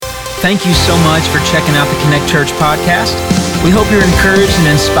Thank you so much for checking out the Connect Church podcast. We hope you're encouraged and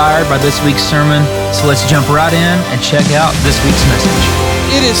inspired by this week's sermon. So let's jump right in and check out this week's message.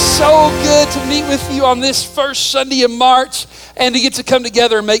 It is so good to meet with you on this first Sunday in March and to get to come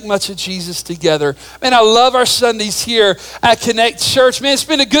together and make much of Jesus together. Man, I love our Sundays here at Connect Church. Man, it's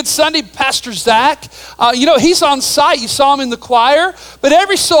been a good Sunday. Pastor Zach, he's on site. You saw him in the choir. But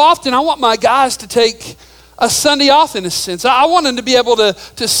every so often, I want my guys to take a Sunday off in a sense. I want them to be able to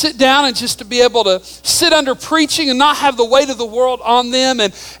sit down and just to be able to sit under preaching and not have the weight of the world on them.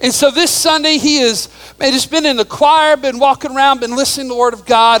 And so this Sunday, he's been in the choir, been walking around, been listening to the Word of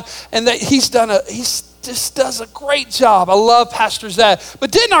God, and that he just does a great job. I love Pastor Zach.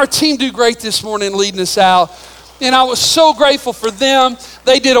 But didn't our team do great this morning leading us out? And I was so grateful for them.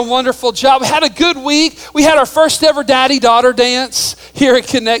 They did a wonderful job. We had a good week. We had our first ever daddy-daughter dance here at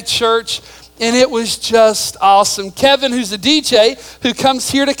Connect Church. And it was just awesome. Kevin, who's a DJ, who comes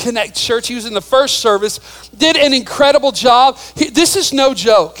here to Connect Church, he was in the first service, did an incredible job. This is no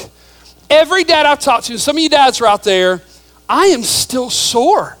joke. Every dad I've talked to, some of you dads are out there, I am still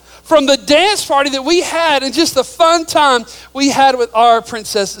sore from the dance party that we had and just the fun time we had with our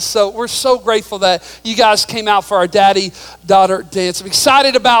princesses. So we're so grateful that you guys came out for our daddy-daughter dance. I'm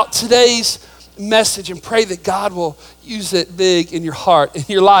excited about today's message and pray that God will use it big in your heart, in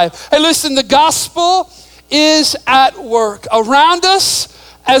your life. Hey, listen, the gospel is at work around us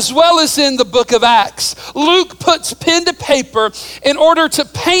as well as in the book of Acts. Luke puts pen to paper in order to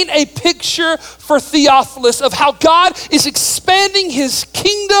paint a picture for Theophilus of how God is expanding his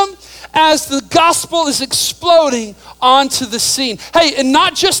kingdom as the gospel is exploding onto the scene. Hey, and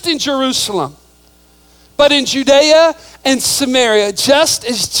not just in Jerusalem, but in Judea and Samaria, just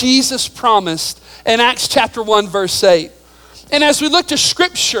as Jesus promised in Acts chapter 1, verse 8. And as we look to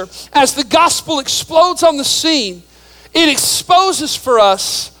scripture, as the gospel explodes on the scene, it exposes for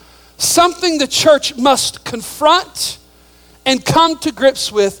us something the church must confront and come to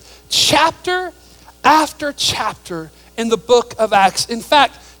grips with chapter after chapter in the book of Acts. In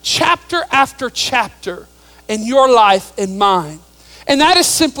fact, chapter after chapter in your life and mine. And that is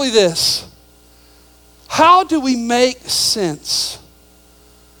simply this. How do we make sense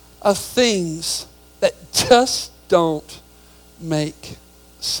of things that just don't make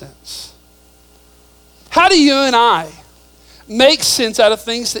sense? How do you and I make sense out of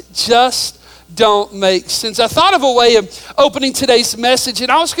things that just don't make sense? I thought of a way of opening today's message, and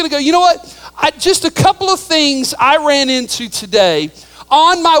I was going to go, you know what? Just a couple of things I ran into today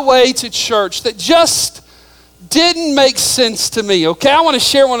on my way to church that just didn't make sense to me, okay? I want to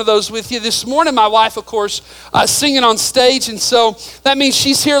share one of those with you. This morning, my wife, of course, singing on stage, and so that means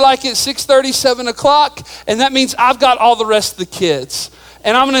she's here like at 6:30, 7 o'clock, and that means I've got all the rest of the kids.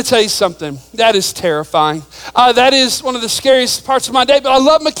 And I'm going to tell you something, that is terrifying. That is one of the scariest parts of my day, but I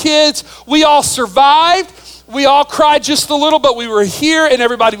love my kids. We all survived. We all cried just a little, but we were here, and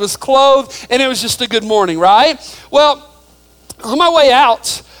everybody was clothed, and it was just a good morning, right? Well, on my way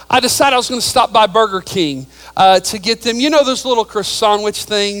out, I decided I was going to stop by Burger King to get them. You know those little croissant sandwich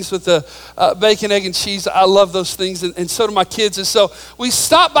things with the bacon, egg, and cheese? I love those things, and so do my kids. And so we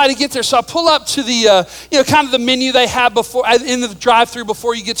stopped by to get there. So I pull up to the, kind of the menu they have before in the drive-thru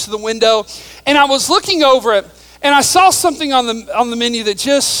before you get to the window. And I was looking over it, and I saw something on the menu that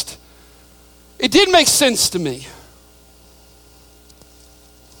just, it didn't make sense to me.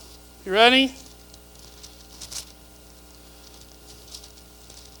 You ready?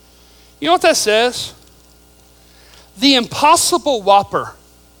 You know what that says? The Impossible Whopper.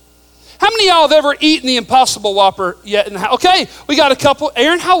 How many of y'all have ever eaten the Impossible Whopper yet? Okay, we got a couple.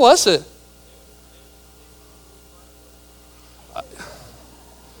 Aaron, how was it?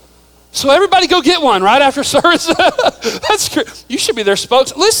 So everybody go get one right after service. That's great. You should be their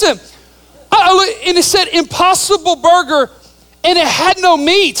spokes. Listen, and it said Impossible Burger, and it had no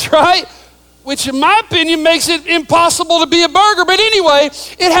meat, right? Which in my opinion makes it impossible to be a burger. But anyway,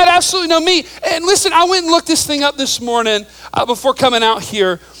 it had absolutely no meat. And listen, I went and looked this thing up this morning before coming out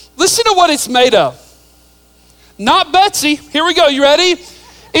here. Listen to what it's made of. Not Betsy. Here we go. You ready?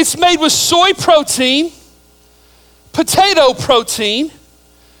 It's made with soy protein, potato protein,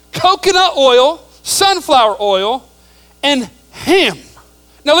 coconut oil, sunflower oil, and ham.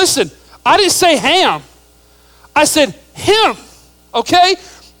 Now listen, I didn't say ham. I said him, okay?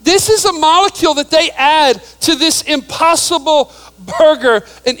 This is a molecule that they add to this Impossible Burger.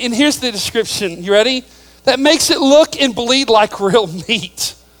 And here's the description. You ready? That makes it look and bleed like real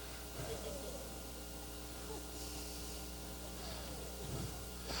meat.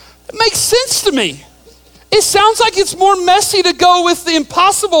 It makes sense to me. it sounds like it's more messy to go with the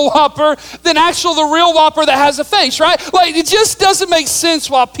Impossible Whopper than the real Whopper that has a face, right? Like, it just doesn't make sense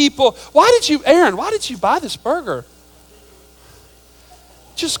why Aaron, why did you buy this burger?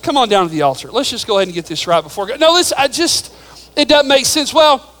 Just come on down to the altar. Let's just go ahead and get this right before God. No, listen, it doesn't make sense.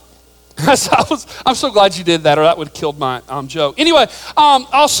 Well, I'm so glad you did that, or that would have killed my joke. Anyway,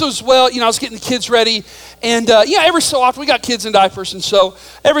 also as well, I was getting the kids ready, and every so often, we got kids in diapers, and so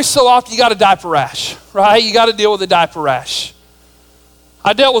every so often you got a diaper rash, right? You got to deal with a diaper rash.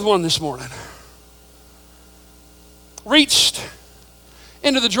 I dealt with one this morning. Reached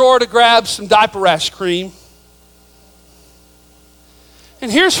into the drawer to grab some diaper rash cream,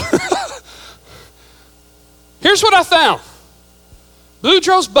 and here's what I found.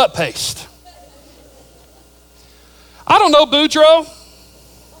 Boudreaux's butt paste. I don't know Boudreaux,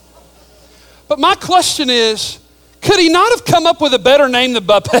 but my question is, could he not have come up with a better name than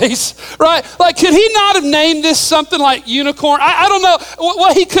butt paste, right? Like, could he not have named this something like unicorn? I don't know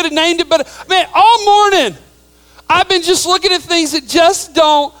what he could have named it, but man, all morning, I've been just looking at things that just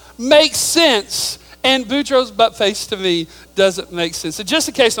don't make sense. And Boudreaux's butt paste to me doesn't make sense. So just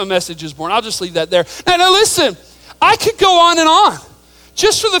in case my message is born, I'll just leave that there. Now listen, I could go on and on.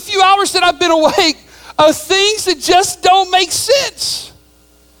 Just for the few hours that I've been awake, of things that just don't make sense.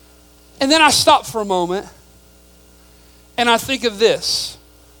 And then I stop for a moment and I think of this.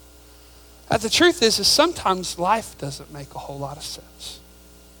 That the truth is sometimes life doesn't make a whole lot of sense.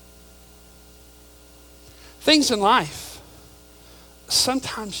 Things in life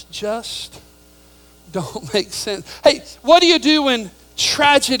sometimes just don't make sense. Hey, what do you do when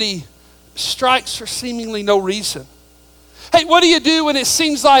tragedy strikes for seemingly no reason? Hey, what do you do when it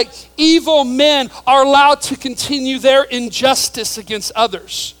seems like evil men are allowed to continue their injustice against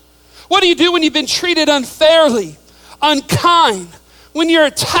others? What do you do when you've been treated unfairly, unkind, when you're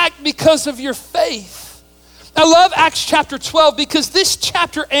attacked because of your faith? I love Acts chapter 12 because this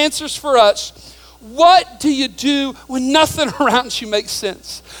chapter answers for us, what do you do when nothing around you makes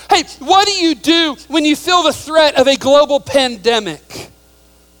sense? Hey, what do you do when you feel the threat of a global pandemic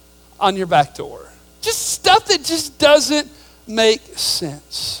on your back door? Just stuff that just doesn't make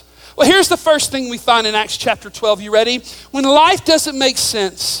sense. Well, here's the first thing we find in Acts chapter 12. You ready? When life doesn't make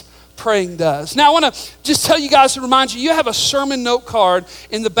sense, praying does. Now, I want to just tell you guys to remind you, you have a sermon note card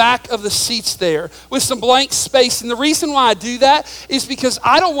in the back of the seats there with some blank space. And the reason why I do that is because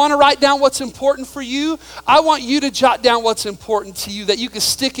I don't want to write down what's important for you. I want you to jot down what's important to you that you can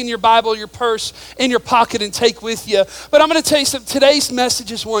stick in your Bible, your purse, in your pocket and take with you. But I'm going to tell you something. Today's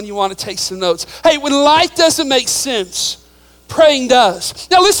message is one you want to take some notes. Hey, when life doesn't make sense, praying does.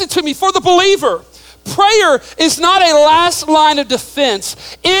 Now listen to me, for the believer, prayer is not a last line of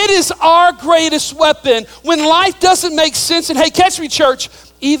defense. It is our greatest weapon when life doesn't make sense. And hey, catch me, church,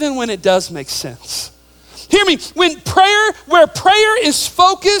 even when it does make sense. Hear me, where prayer is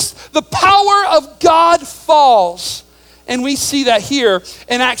focused, the power of God falls. And we see that here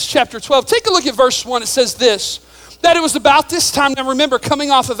in Acts chapter 12. Take a look at verse 1. It says this, that it was about this time. Now remember,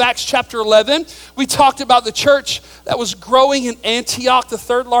 coming off of Acts chapter 11, we talked about the church that was growing in Antioch, the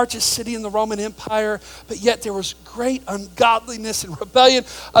third largest city in the Roman Empire, but yet there was great ungodliness and rebellion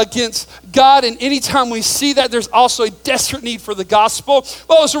against God. And anytime we see that, there's also a desperate need for the gospel.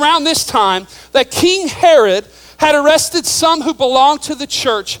 Well, it was around this time that King Herod had arrested some who belonged to the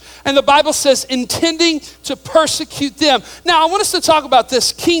church, and the Bible says intending to persecute them. Now, I want us to talk about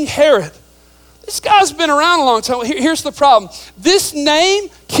this, King Herod. This guy's been around a long time. Here's the problem. This name,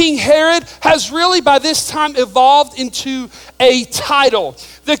 King Herod, has really by this time evolved into a title.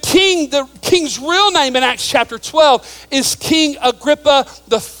 The king's real name in Acts chapter 12 is King Agrippa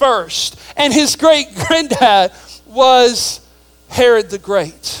I. And his great granddad was Herod the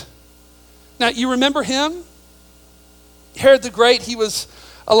Great. Now, you remember him? Herod the Great, he was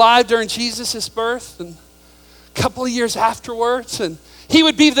alive during Jesus' birth and a couple of years afterwards. And he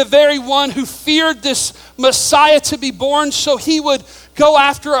would be the very one who feared this Messiah to be born, so he would go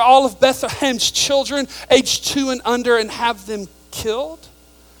after all of Bethlehem's children, aged 2 and under, and have them killed.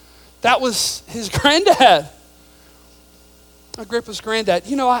 That was his granddad, Agrippa's granddad.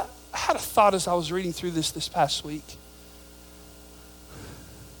 You know, I had a thought as I was reading through this past week.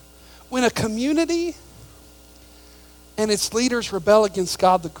 When a community and its leaders rebel against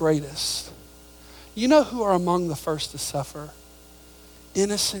God the greatest, you know who are among the first to suffer?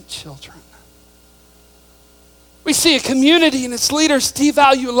 Innocent children. We see a community and its leaders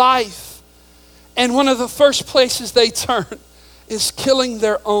devalue life, and one of the first places they turn is killing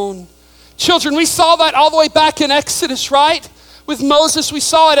their own children. We saw that all the way back in Exodus, right? With Moses, we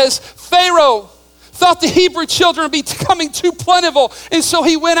saw it as Pharaoh thought the Hebrew children would be becoming too plentiful, and so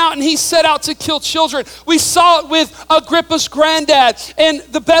he went out and he set out to kill children. We saw it with Agrippa's granddad and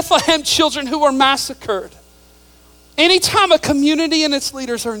the Bethlehem children who were massacred. Anytime a community and its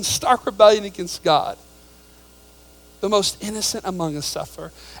leaders are in stark rebellion against God, the most innocent among us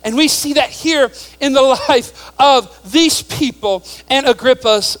suffer. And we see that here in the life of these people and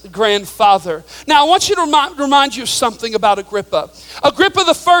Agrippa's grandfather. Now, I want you to remind you of something about Agrippa. Agrippa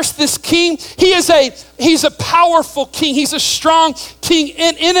the first, this king, he's a powerful king. He's a strong king.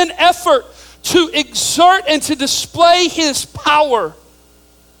 And in an effort to exert and to display his power,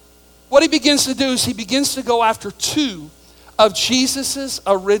 what he begins to do is he begins to go after two of Jesus's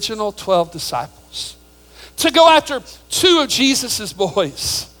original 12 disciples. To go after two of Jesus's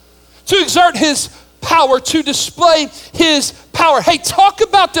boys, to exert his power, to display his power. Hey, talk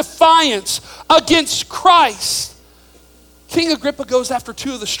about defiance against Christ. King Agrippa goes after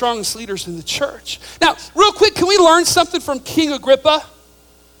two of the strongest leaders in the church. Now, real quick, can we learn something from King Agrippa?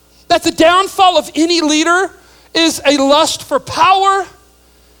 That the downfall of any leader is a lust for power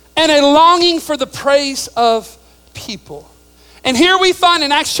and a longing for the praise of people. And here we find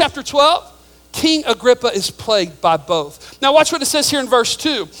in Acts chapter 12, King Agrippa is plagued by both. Now watch what it says here in verse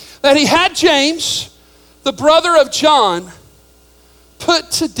 2. That he had James, the brother of John, put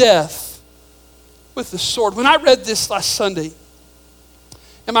to death with the sword. When I read this last Sunday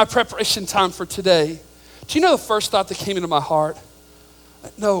in my preparation time for today, do you know the first thought that came into my heart?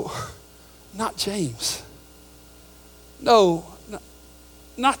 No, not James. No,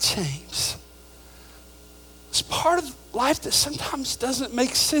 not James. It's part of life that sometimes doesn't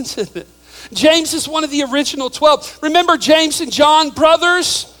make sense, isn't it? James is one of the original 12. Remember James and John,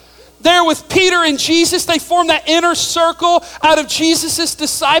 brothers? There with Peter and Jesus, they formed that inner circle out of Jesus'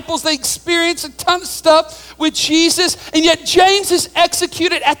 disciples. They experienced a ton of stuff with Jesus, and yet James is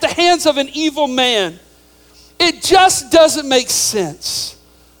executed at the hands of an evil man. It just doesn't make sense,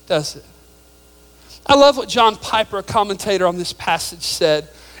 does it? I love what John Piper, a commentator on this passage, said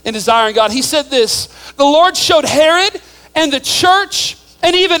in Desiring God. He said this: the Lord showed Herod and the church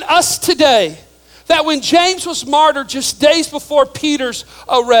and even us today that when James was martyred just days before Peter's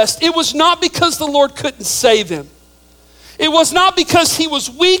arrest, it was not because the Lord couldn't save him. It was not because he was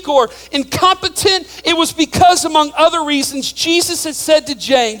weak or incompetent. It was because, among other reasons, Jesus had said to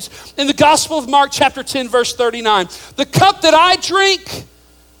James in the Gospel of Mark chapter 10, verse 39, the cup that I drink,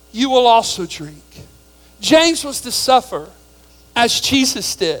 you will also drink. James was to suffer as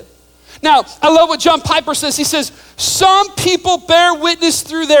Jesus did. Now, I love what John Piper says. He says, some people bear witness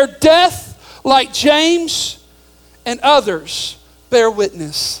through their death like James, and others bear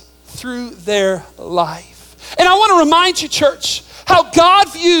witness through their life. And I want to remind you, church, how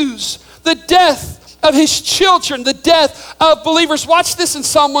God views the death of his children, the death of believers. Watch this in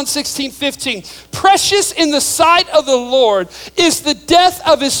Psalm 116:15. Precious in the sight of the Lord is the death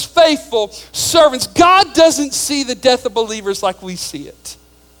of his faithful servants. God doesn't see the death of believers like we see it.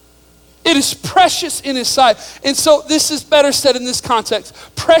 It is precious in his sight. And so this is better said in this context.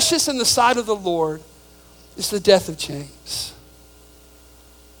 Precious in the sight of the Lord is the death of James,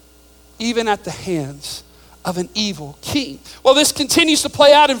 even at the hands of an evil king. Well, this continues to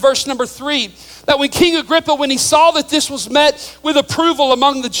play out in verse number 3, that when King Agrippa, when he saw that this was met with approval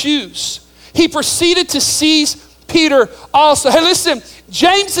among the Jews, he proceeded to seize Peter also. Hey, listen,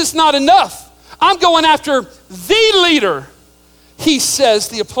 James is not enough. I'm going after the leader, he says,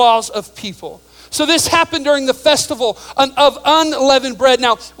 the applause of people. So this happened during the festival of unleavened bread.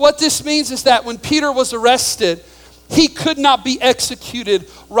 Now, what this means is that when Peter was arrested, he could not be executed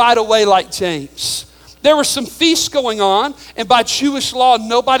right away like James. There were some feasts going on, and by Jewish law,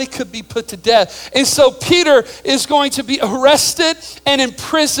 nobody could be put to death. And so Peter is going to be arrested and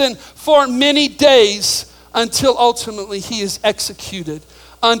imprisoned for many days until ultimately he is executed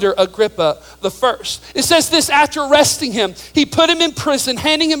under Agrippa the first. It says this: after arresting him, he put him in prison,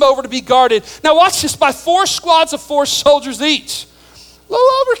 handing him over to be guarded. Now watch this, by 4 squads of 4 soldiers each. A little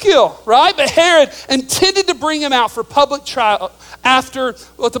overkill, right? But Herod intended to bring him out for public trial after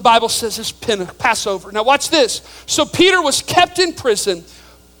what the Bible says is Passover. Now watch this. So Peter was kept in prison,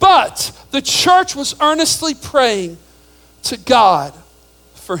 but the church was earnestly praying to God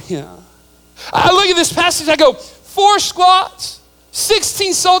for him. I look at this passage, I go, 4 squads,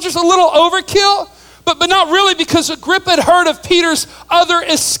 16 soldiers, a little overkill, but not really, because Agrippa had heard of Peter's other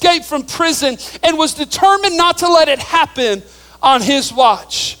escape from prison and was determined not to let it happen on his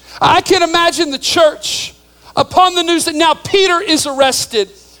watch. I can imagine the church, upon the news that now Peter is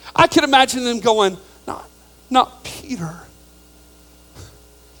arrested, I can imagine them going, not Peter.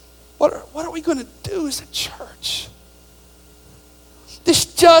 What are we going to do as a church?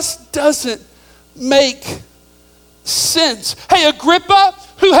 This just doesn't make sense. Hey, Agrippa,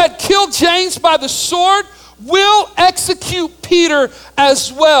 who had killed James by the sword, will execute Peter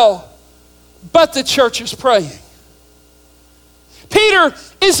as well. But the church is praying. Peter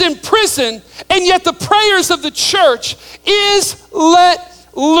is in prison, and yet the prayers of the church is let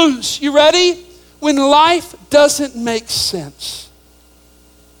loose. You ready? When life doesn't make sense,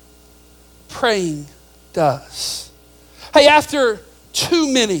 praying does. Hey, after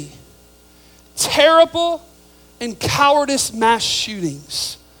too many terrible and cowardice mass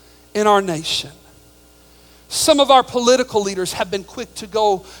shootings in our nation, some of our political leaders have been quick to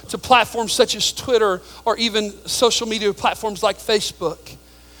go to platforms such as Twitter or even social media platforms like Facebook.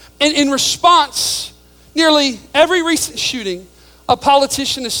 And in response, nearly every recent shooting, a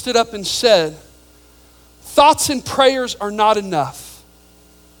politician has stood up and said, thoughts and prayers are not enough.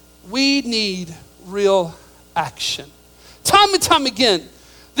 We need real action. Time and time again,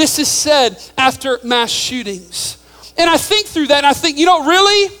 this is said after mass shootings. And I think through that, and I think,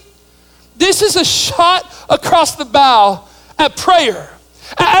 really? This is a shot across the bow at prayer,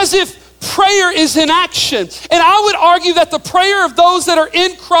 as if prayer is in action. And I would argue that the prayer of those that are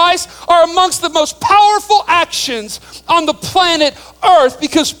in Christ are amongst the most powerful actions on the planet Earth,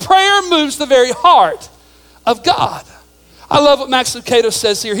 because prayer moves the very heart of God. I love what Max Lucado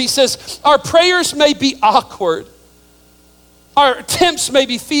says here. He says, our prayers may be awkward, our attempts may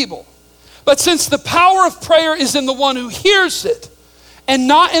be feeble, but since the power of prayer is in the one who hears it and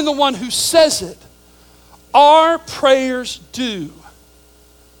not in the one who says it, our prayers do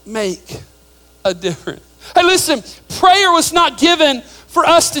make a difference. Hey, listen, prayer was not given for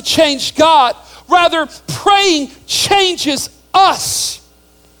us to change God. Rather, praying changes us.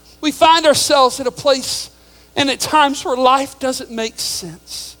 We find ourselves at a place and at times where life doesn't make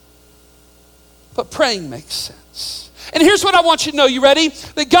sense, but praying makes sense. And here's what I want you to know. You ready?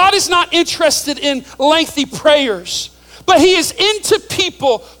 That God is not interested in lengthy prayers, but he is into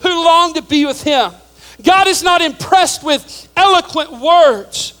people who long to be with him. God is not impressed with eloquent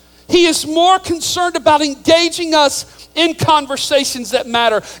words. He is more concerned about engaging us in conversations that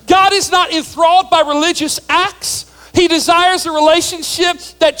matter. God is not enthralled by religious acts. He desires a relationship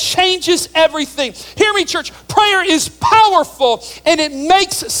that changes everything. Hear me, church. Prayer is powerful and it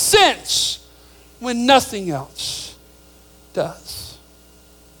makes sense when nothing else does.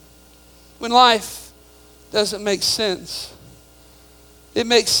 When life doesn't make sense, it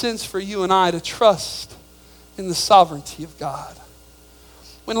makes sense for you and I to trust in the sovereignty of God.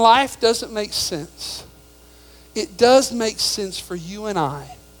 When life doesn't make sense, it does make sense for you and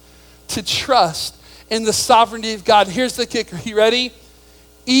I to trust in the sovereignty of God. Here's the kicker. You ready?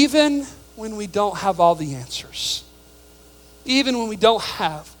 Even when we don't have all the answers. Even when we don't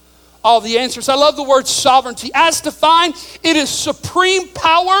have all the answers. I love the word sovereignty. As defined, it is supreme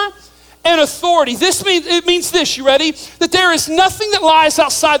power and authority. It means this, you ready? That there is nothing that lies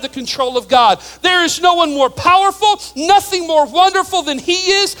outside the control of God. There is no one more powerful, nothing more wonderful than he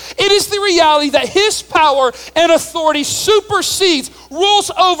is. It is the reality that his power and authority supersedes, rules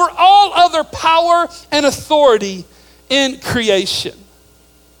over all other power and authority in creation.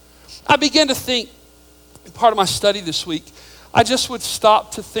 I began to think, part of my study this week, I just would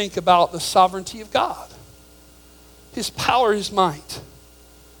stop to think about the sovereignty of God, his power, his might.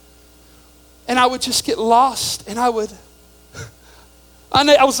 And I would just get lost, and I was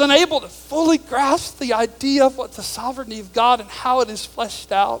unable to fully grasp the idea of what the sovereignty of God and how it is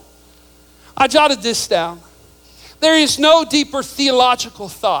fleshed out. I jotted this down. There is no deeper theological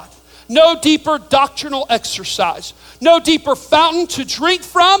thought, no deeper doctrinal exercise, no deeper fountain to drink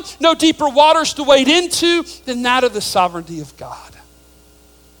from, no deeper waters to wade into than that of the sovereignty of God.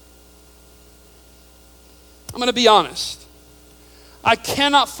 I'm going to be honest. I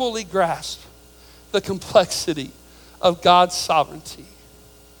cannot fully grasp the complexity of God's sovereignty.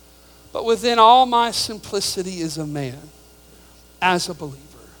 But within all my simplicity as a man, as a believer,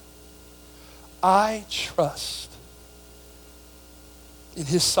 I trust in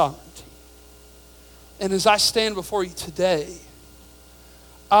his sovereignty. And as I stand before you today,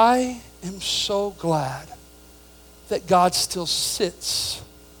 I am so glad that God still sits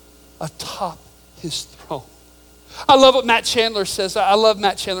atop his throne. I love what Matt Chandler says. I love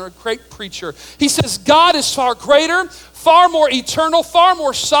Matt Chandler, a great preacher. He says, God is far greater, far more eternal, far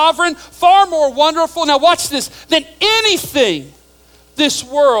more sovereign, far more wonderful. Now watch this, than anything this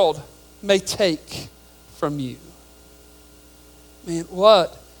world may take from you. Man,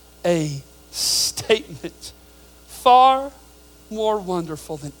 what a statement. Far more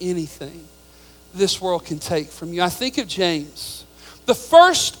wonderful than anything this world can take from you. I think of James, the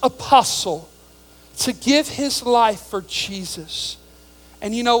first apostle to give his life for Jesus.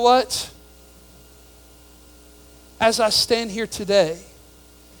 And you know what? as I stand here today,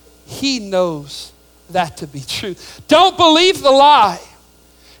 he knows that to be true. Don't believe the lie.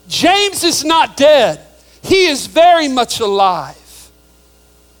 James is not dead. He is very much alive.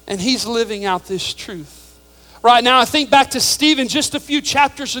 And he's living out this truth. Right now, I think back to Stephen just a few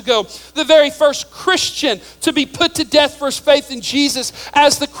chapters ago, the very first Christian to be put to death for his faith in Jesus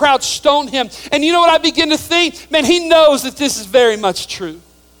as the crowd stoned him. And you know what I begin to think? Man, he knows that this is very much true.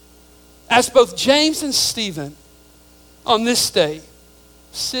 As both James and Stephen on this day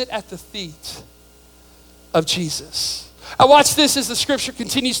sit at the feet of Jesus. I watch this as the scripture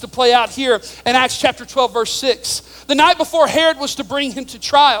continues to play out here in Acts chapter 12, verse 6. The night before Herod was to bring him to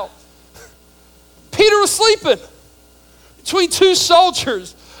trial, Peter was sleeping between two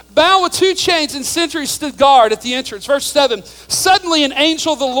soldiers, bound with two chains, and sentries stood guard at the entrance. Verse 7, suddenly an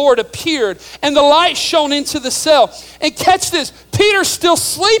angel of the Lord appeared, and the light shone into the cell. And catch this, Peter's still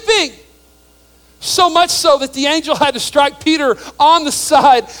sleeping. So much so that the angel had to strike Peter on the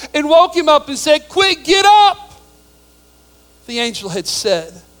side and woke him up and said, quick, get up. The angel had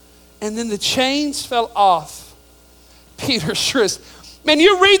said, and then the chains fell off Peter's wrist. Man,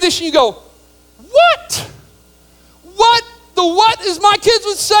 you read this and you go, what? What? The what, as my kids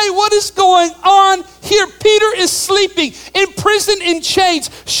would say, what is going on here? Peter is sleeping, imprisoned in chains,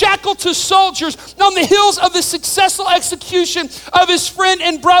 shackled to soldiers on the heels of the successful execution of his friend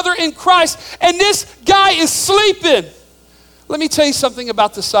and brother in Christ. And this guy is sleeping. Let me tell you something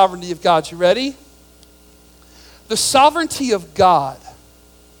about the sovereignty of God. You ready? The sovereignty of God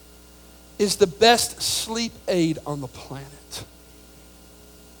is the best sleep aid on the planet.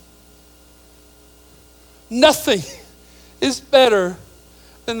 Nothing is better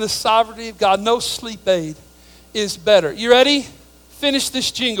than the sovereignty of God. No sleep aid is better. You ready? Finish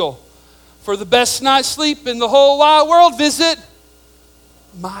this jingle. For the best night's sleep in the whole wide world, visit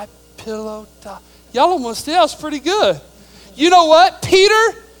MyPillow.com. Y'all almost did. That was pretty good. You know what?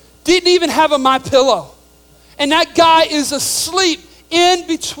 Peter didn't even have a MyPillow. And that guy is asleep in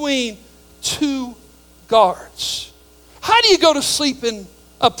between two guards. How do you go to sleep in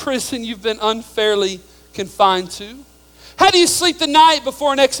a prison you've been unfairly confined to? How do you sleep the night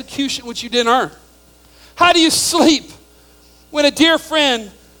before an execution which you didn't earn? How do you sleep when a dear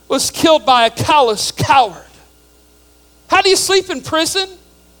friend was killed by a callous coward? How do you sleep in prison?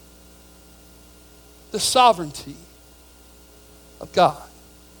 The sovereignty of God.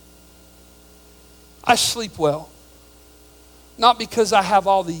 I sleep well, not because I have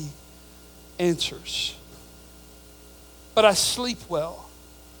all the answers, but I sleep well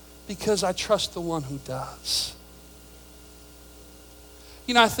because I trust the one who does.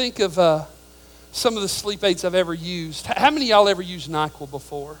 You know, I think of some of the sleep aids I've ever used. How many of y'all ever used NyQuil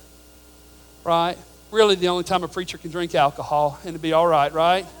before? Right? Really the only time a preacher can drink alcohol and it'd be all right,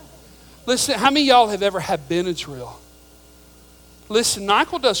 right? Listen, how many of y'all have ever had Benadryl? Listen,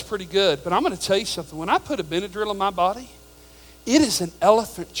 NyQuil does pretty good, but I'm going to tell you something. When I put a Benadryl in my body, it is an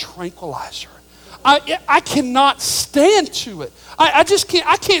elephant tranquilizer. I cannot stand to it. I just can't.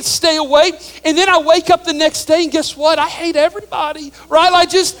 I can't stay awake. And then I wake up the next day and guess what? I hate everybody, right? I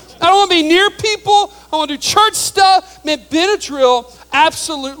don't want to be near people. I want to do church stuff. Man, Benadryl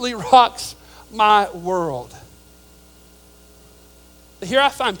absolutely rocks my world. But here I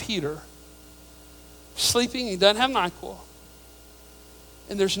find Peter sleeping. He doesn't have NyQuil.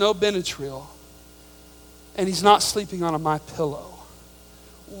 And there's no Benadryl. And he's not sleeping on a MyPillow.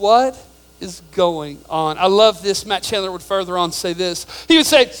 What is going on? I love this. Matt Chandler would further on say this. He would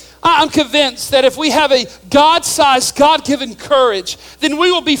say, I'm convinced that if we have a God-sized, God-given courage, then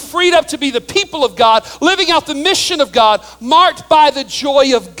we will be freed up to be the people of God, living out the mission of God, marked by the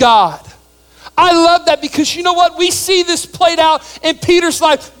joy of God. I love that because you know what? We see this played out in Peter's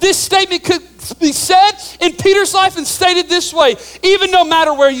life. This statement could be said in Peter's life and stated this way, even no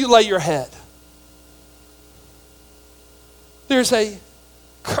matter where you lay your head. There's a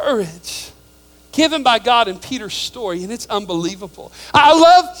courage given by God in Peter's story, and it's unbelievable. I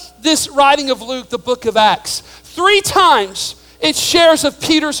love this writing of Luke, the book of Acts. 3 times it shares of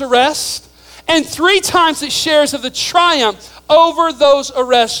Peter's arrest, and 3 times it shares of the triumph over those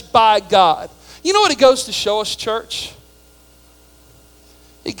arrests by God. You know what it goes to show us, church?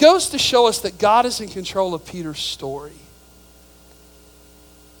 It goes to show us that God is in control of Peter's story.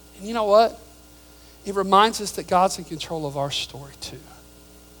 And you know what? It reminds us that God's in control of our story too.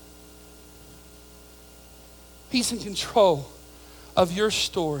 He's in control of your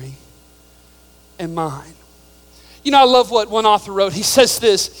story and mine. You know, I love what one author wrote. He says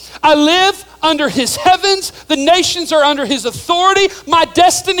this: I live under his heavens. The nations are under his authority. My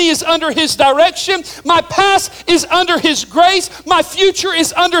destiny is under his direction. My past is under his grace. My future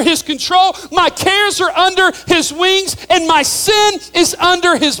is under his control. My cares are under his wings. And my sin is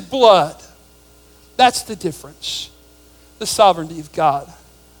under his blood. That's the difference the sovereignty of God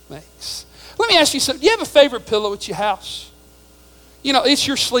makes. Let me ask you something. Do you have a favorite pillow at your house? You know, it's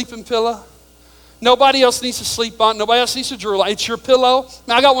your sleeping pillow. Nobody else needs to sleep on. Nobody else needs to drool on. It's your pillow.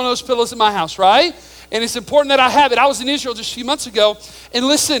 Now, I got one of those pillows in my house, right? And it's important that I have it. I was in Israel just a few months ago. And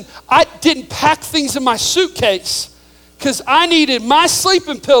listen, I didn't pack things in my suitcase because I needed my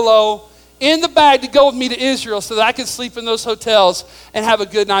sleeping pillow in the bag to go with me to Israel so that I could sleep in those hotels and have a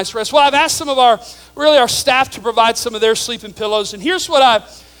good night's rest. Well, I've asked some of our staff to provide some of their sleeping pillows. And here's what I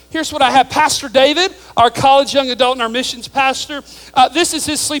have. Pastor David, our college young adult and our missions pastor, this is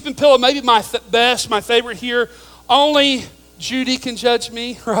his sleeping pillow, maybe my my favorite here. Only Judy can judge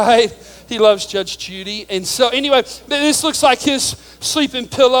me, right? He loves Judge Judy. And so anyway, this looks like his sleeping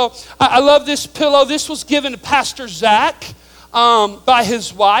pillow. I love this pillow. This was given to Pastor Zach by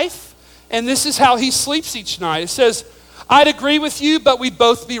his wife. And this is how he sleeps each night. It says, I'd agree with you, but we'd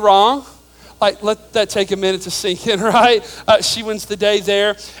both be wrong. Like, let that take a minute to sink in, right? She wins the day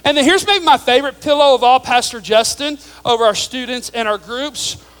there. And then here's maybe my favorite pillow of all, Pastor Justin, over our students and our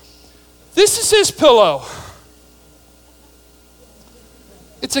groups. This is his pillow.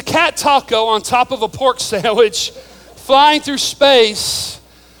 It's a cat taco on top of a pork sandwich flying through space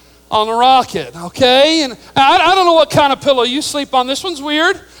on a rocket, okay? And I don't know what kind of pillow you sleep on. This one's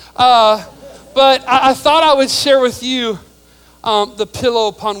weird. But I thought I would share with you the pillow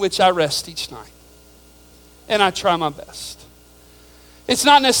upon which I rest each night. And I try my best. It's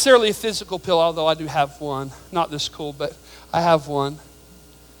not necessarily a physical pillow, although I do have one. Not this cool, but I have one.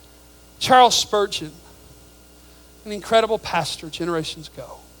 Charles Spurgeon, an incredible pastor generations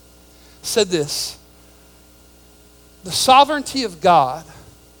ago, said this: the sovereignty of God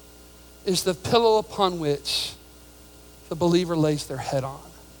is the pillow upon which the believer lays their head on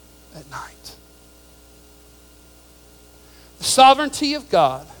at night. The sovereignty of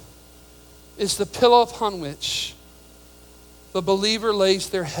God is the pillow upon which the believer lays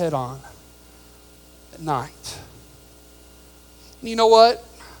their head on at night. And you know what?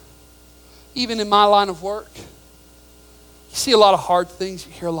 Even in my line of work, you see a lot of hard things,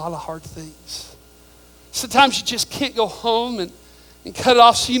 you hear a lot of hard things. Sometimes you just can't go home and cut it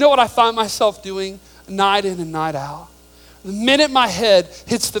off. So you know what I find myself doing night in and night out? The minute my head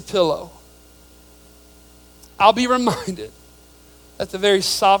hits the pillow, I'll be reminded that the very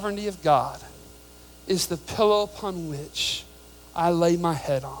sovereignty of God is the pillow upon which I lay my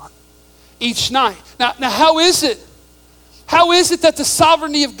head on each night. Now how is it? How is it that the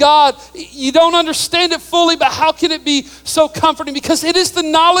sovereignty of God, you don't understand it fully, but how can it be so comforting? Because it is the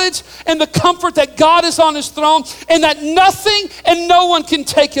knowledge and the comfort that God is on his throne and that nothing and no one can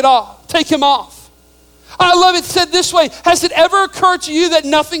take him off. I love it said this way: has it ever occurred to you that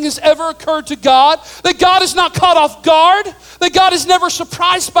nothing has ever occurred to God? That God is not caught off guard? That God is never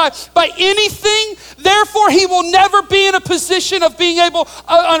surprised by anything? Therefore, he will never be in a position of being able or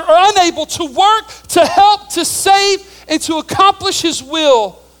unable to work, to help, to save, and to accomplish his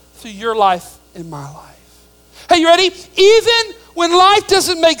will through your life and my life. Hey, you ready? Even when life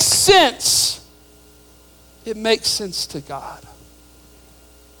doesn't make sense, it makes sense to God.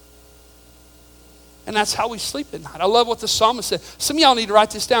 And that's how we sleep at night. I love what the psalmist said. Some of y'all need to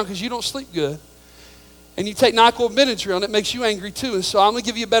write this down because you don't sleep good. And you take NyQuil Benadryl and it makes you angry too. And so I'm going to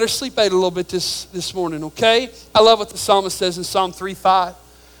give you a better sleep aid a little bit this morning, okay? I love what the psalmist says in Psalm 3:5.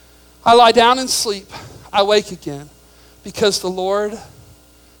 I lie down and sleep. I wake again because the Lord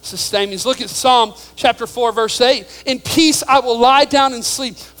sustains me. Look at Psalm chapter 4, verse 8. In peace I will lie down and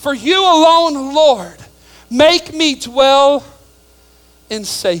sleep. For you alone, Lord, make me dwell in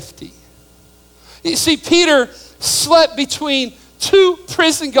safety. You see, Peter slept between two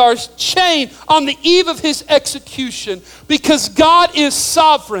prison guards chained on the eve of his execution because God is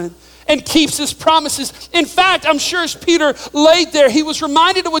sovereign and keeps his promises. In fact, I'm sure as Peter laid there, he was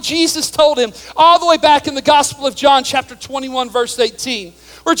reminded of what Jesus told him all the way back in the Gospel of John, chapter 21, verse 18,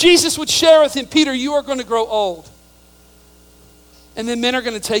 where Jesus would share with him, Peter, you are going to grow old. And then men are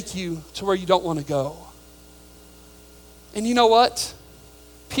going to take you to where you don't want to go. And you know what?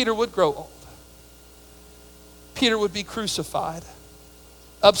 Peter would grow old. Peter would be crucified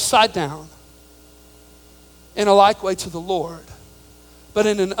upside down in a like way to the Lord, but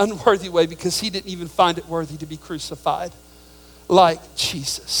in an unworthy way because he didn't even find it worthy to be crucified like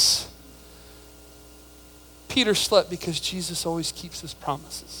Jesus. Peter slept because Jesus always keeps his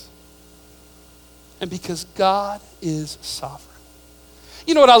promises. and because God is sovereign.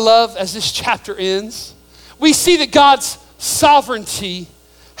 You know what I love as this chapter ends? We see that God's sovereignty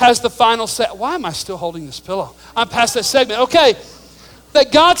has the final say. Why am I still holding this pillow? I'm past that segment. Okay,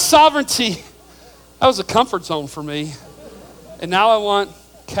 that God's sovereignty, that was a comfort zone for me. And now I want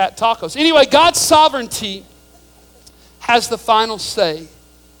cat tacos. Anyway, God's sovereignty has the final say,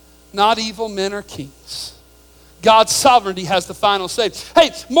 not evil men or kings. God's sovereignty has the final say. Hey,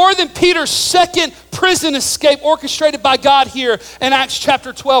 more than Peter's second prison escape orchestrated by God here in Acts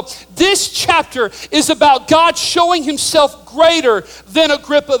chapter 12, this chapter is about God showing himself greater than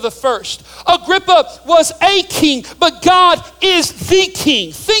Agrippa the first. Agrippa was a king, but God is the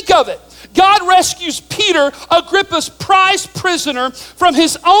king. Think of it. God rescues Peter, Agrippa's prized prisoner, from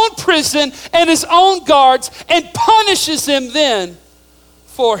his own prison and his own guards and punishes him then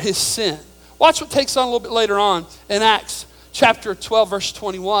for his sin. Watch what takes on a little bit later on in Acts chapter 12, verse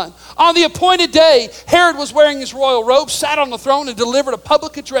 21. On the appointed day, Herod was wearing his royal robe, sat on the throne, and delivered a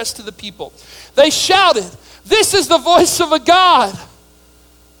public address to the people. They shouted, "This is the voice of a God,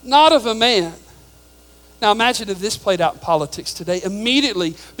 not of a man." Now imagine if this played out in politics today.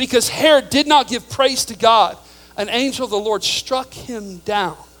 Immediately, because Herod did not give praise to God, an angel of the Lord struck him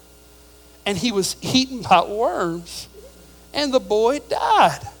down, and he was eaten by worms, and the boy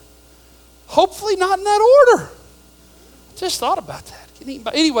died. Hopefully not in that order. I just thought about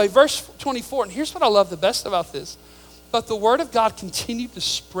that. Anyway, verse 24, and here's what I love the best about this. But the word of God continued to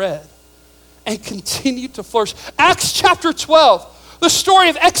spread and continued to flourish. Acts chapter 12, the story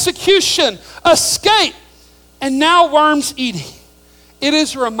of execution, escape, and now worms eating. It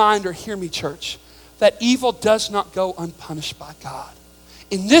is a reminder, hear me church, that evil does not go unpunished by God.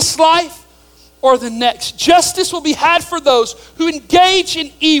 In this life or the next, justice will be had for those who engage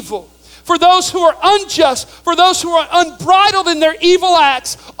in evil. For those who are unjust, for those who are unbridled in their evil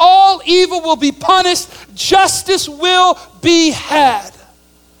acts, all evil will be punished. Justice will be had.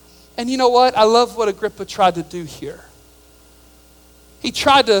 And you know what? I love what Agrippa tried to do here. He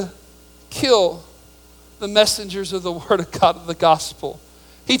tried to kill the messengers of the word of God, of the gospel.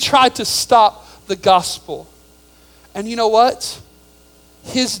 He tried to stop the gospel. And you know what?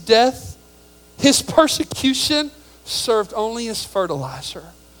 His death, his persecution served only as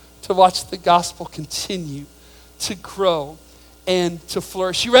fertilizer to watch the gospel continue to grow and to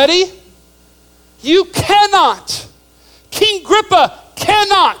flourish. You ready? You cannot, King Agrippa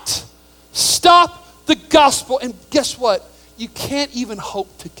cannot stop the gospel. And guess what? You can't even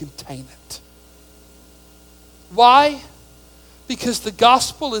hope to contain it. Why? Because the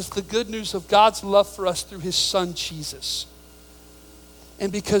gospel is the good news of God's love for us through his son Jesus.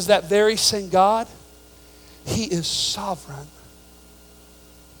 And because that very same God, he is sovereign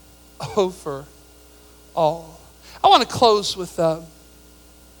over all. I want to close with a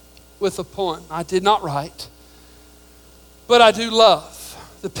poem I did not write, but I do love.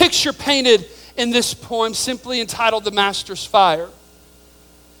 The picture painted in this poem, simply entitled "The Master's Fire,"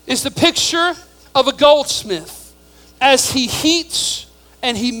 is the picture of a goldsmith as he heats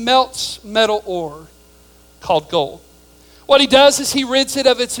and he melts metal ore called gold. What he does is he rids it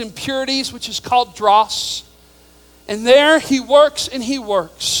of its impurities, which is called dross, and there he works and he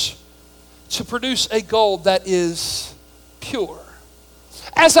works to produce a gold that is pure.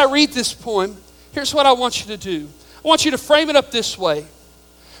 As I read this poem, here's what I want you to do. I want you to frame it up this way.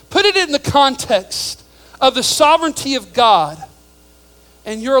 Put it in the context of the sovereignty of God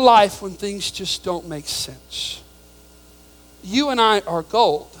and your life when things just don't make sense. You and I are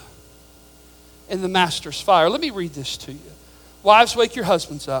gold in the master's fire. Let me read this to you. Wives, wake your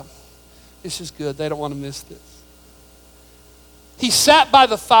husbands up. This is good. They don't want to miss this. He sat by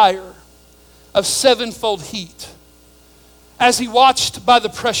the fire of sevenfold heat as he watched by the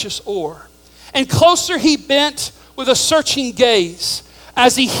precious ore. And closer he bent with a searching gaze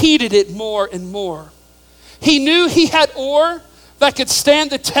as he heated it more and more. He knew he had ore that could stand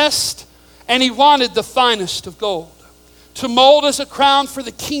the test, and he wanted the finest of gold to mold as a crown for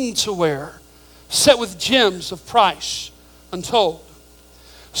the king to wear, set with gems of price untold.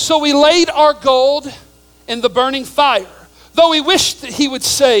 So we laid our gold in the burning fire, though he wished that he would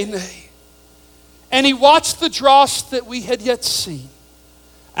say nay. And he watched the dross that we had yet seen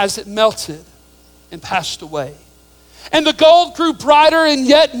as it melted and passed away. And the gold grew brighter and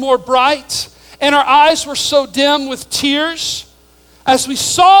yet more bright, and our eyes were so dim with tears as we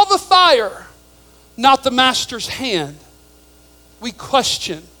saw the fire, not the master's hand. We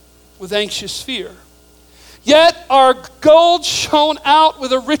questioned with anxious fear. Yet our gold shone out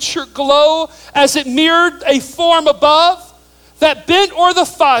with a richer glow as it mirrored a form above that bent o'er the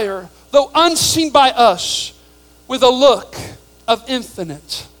fire, though unseen by us, with a look of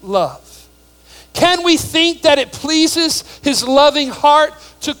infinite love. Can we think that it pleases his loving heart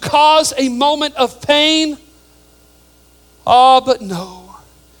to cause a moment of pain? Oh, but no.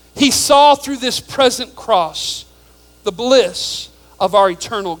 He saw through this present cross the bliss of our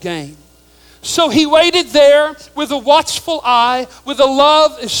eternal gain. So he waited there with a watchful eye, with a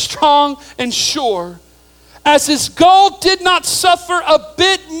love as strong and sure, as his gold did not suffer a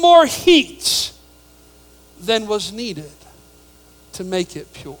bit more heat than was needed to make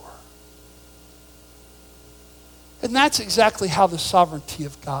it pure. And that's exactly how the sovereignty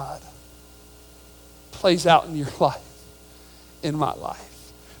of God plays out in your life, in my life.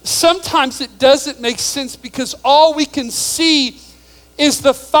 Sometimes it doesn't make sense because all we can see is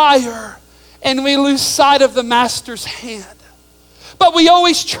the fire and we lose sight of the master's hand. But we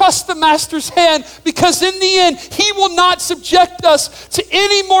always trust the master's hand because in the end, he will not subject us to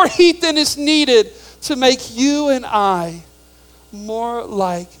any more heat than is needed to make you and I more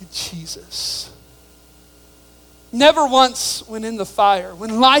like Jesus. Never once when in the fire,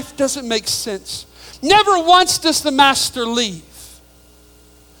 when life doesn't make sense, never once does the master leave.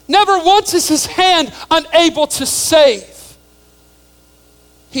 Never once is his hand unable to save.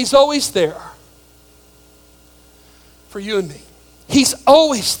 He's always there for you and me. He's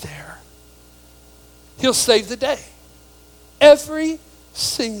always there. He'll save the day. Every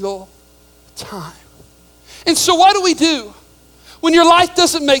single time. And so what do we do when your life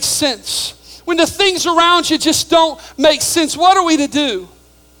doesn't make sense? When the things around you just don't make sense, what are we to do?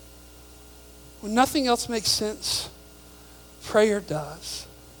 When nothing else makes sense, prayer does.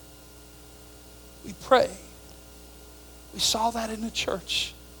 We pray. We saw that in the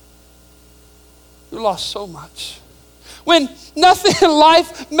church. We lost so much. When nothing in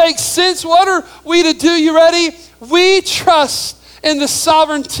life makes sense, what are we to do? You ready? We trust in the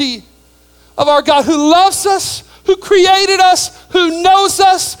sovereignty of our God who loves us, who created us, who knows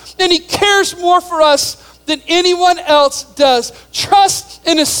us, and he cares more for us than anyone else does. Trust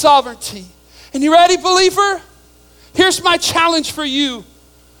in his sovereignty. And you ready, believer? Here's my challenge for you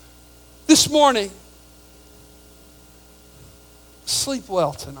this morning. Sleep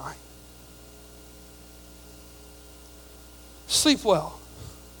well tonight. Sleep well.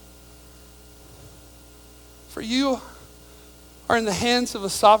 For you are in the hands of a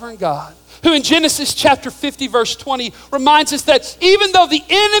sovereign God who in Genesis chapter 50 verse 20 reminds us that even though the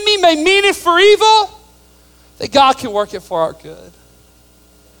enemy may mean it for evil, that God can work it for our good.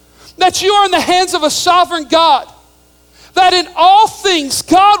 That you are in the hands of a sovereign God. That in all things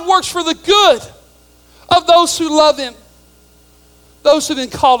God works for the good of those who love him. Those who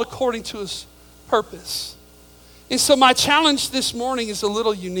have been called according to his purpose. And so my challenge this morning is a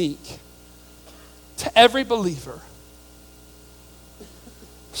little unique. To every believer,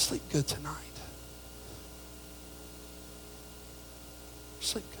 sleep good tonight.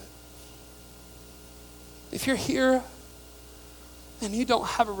 Sleep good. If you're here and you don't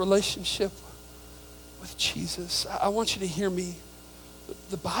have a relationship with Jesus, I want you to hear me.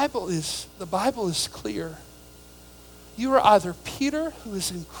 The Bible is clear. You are either Peter, who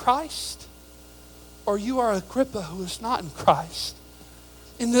is in Christ, or you are Agrippa, who is not in Christ.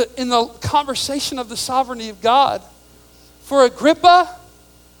 In the conversation of the sovereignty of God, for Agrippa,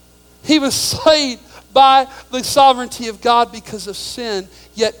 he was slain by the sovereignty of God because of sin,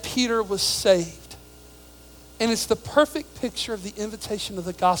 yet Peter was saved. And it's the perfect picture of the invitation of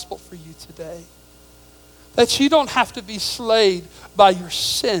the gospel for you today. That you don't have to be slayed by your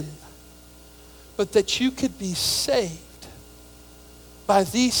sin, but that you could be saved by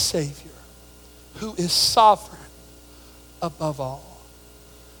the Savior who is sovereign above all.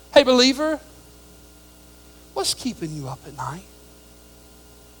 Hey, believer, what's keeping you up at night?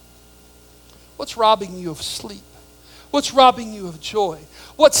 What's robbing you of sleep? What's robbing you of joy?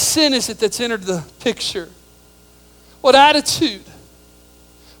 What sin is it that's entered the picture? What attitude?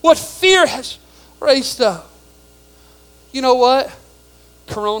 What fear has raised up? You know what?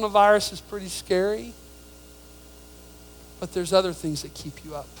 Coronavirus is pretty scary, but there's other things that keep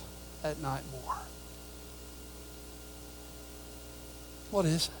you up at night more. What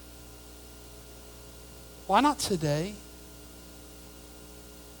is it? Why not today?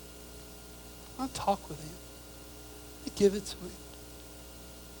 Why not talk with him? Give it to him.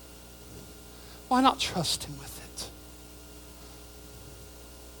 Why not trust him with it?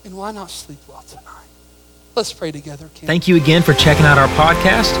 And why not sleep well tonight? Let's pray together, Ken. Thank you again for checking out our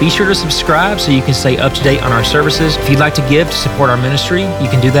podcast. Be sure to subscribe so you can stay up to date on our services. If you'd like to give to support our ministry, you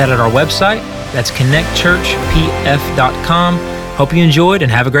can do that at our website. That's connectchurchpf.com. Hope you enjoyed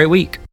and have a great week.